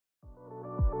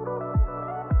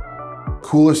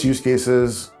coolest use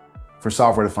cases for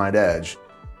software-defined edge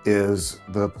is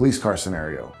the police car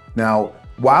scenario. Now,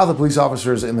 while the police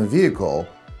officer is in the vehicle,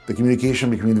 the communication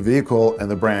between the vehicle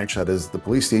and the branch, that is the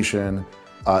police station,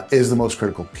 is the most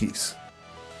critical piece.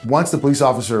 Once the police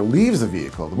officer leaves the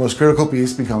vehicle, the most critical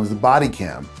piece becomes the body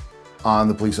cam on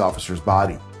the police officer's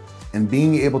body. And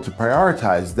being able to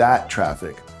prioritize that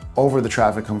traffic over the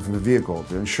traffic coming from the vehicle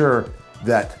to ensure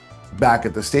that back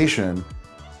at the station,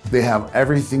 they have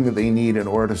everything that they need in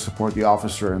order to support the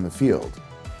officer in the field.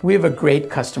 We have a great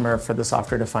customer for the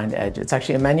software-defined edge. It's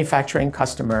actually a manufacturing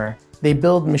customer. They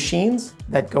build machines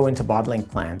that go into bottling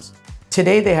plants.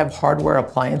 Today, they have hardware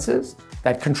appliances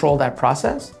that control that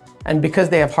process. And because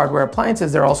they have hardware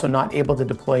appliances, they're also not able to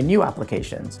deploy new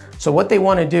applications. So what they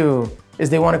want to do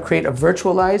is they want to create a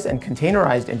virtualized and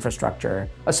containerized infrastructure,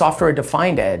 a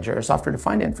software-defined edge or a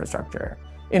software-defined infrastructure,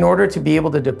 in order to be able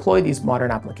to deploy these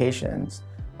modern applications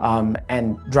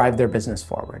and drive their business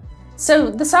forward.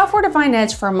 So the software-defined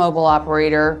edge for a mobile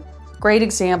operator, great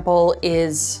example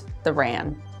is the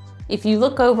RAN. If you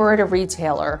look over at a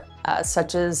retailer,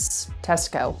 such as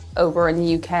Tesco over in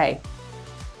the UK,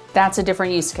 that's a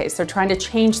different use case. They're trying to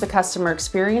change the customer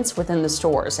experience within the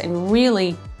stores and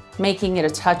really making it a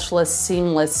touchless,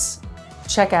 seamless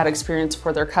checkout experience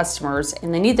for their customers.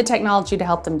 And they need the technology to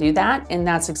help them do that, and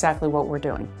that's exactly what we're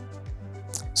doing.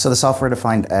 So the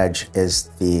software-defined edge is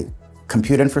the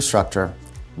compute infrastructure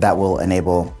that will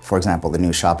enable, for example, the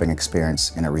new shopping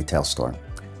experience in a retail store.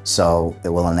 So it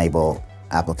will enable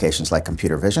applications like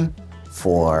computer vision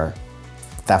for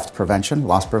theft prevention,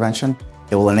 loss prevention.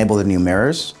 It will enable the new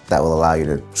mirrors that will allow you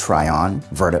to try on,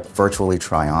 virtually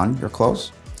try on your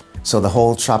clothes. So the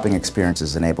whole shopping experience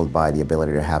is enabled by the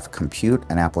ability to have compute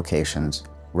and applications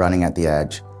running at the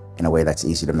edge in a way that's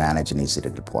easy to manage and easy to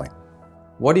deploy.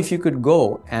 What if you could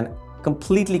go and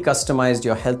completely customize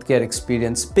your healthcare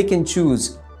experience, pick and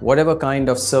choose whatever kind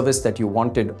of service that you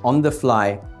wanted on the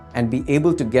fly and be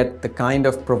able to get the kind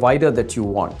of provider that you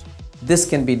want? This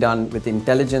can be done with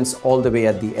intelligence all the way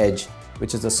at the edge,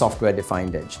 which is a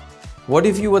software-defined edge. What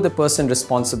if you were the person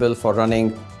responsible for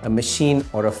running a machine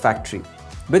or a factory?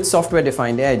 With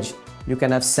software-defined edge, you can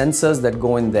have sensors that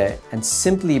go in there, and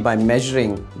simply by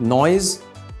measuring noise,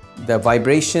 the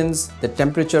vibrations, the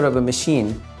temperature of a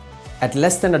machine, at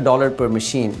less than $1 per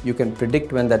machine, you can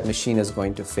predict when that machine is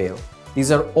going to fail.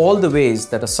 These are all the ways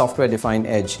that a software-defined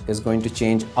edge is going to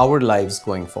change our lives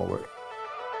going forward.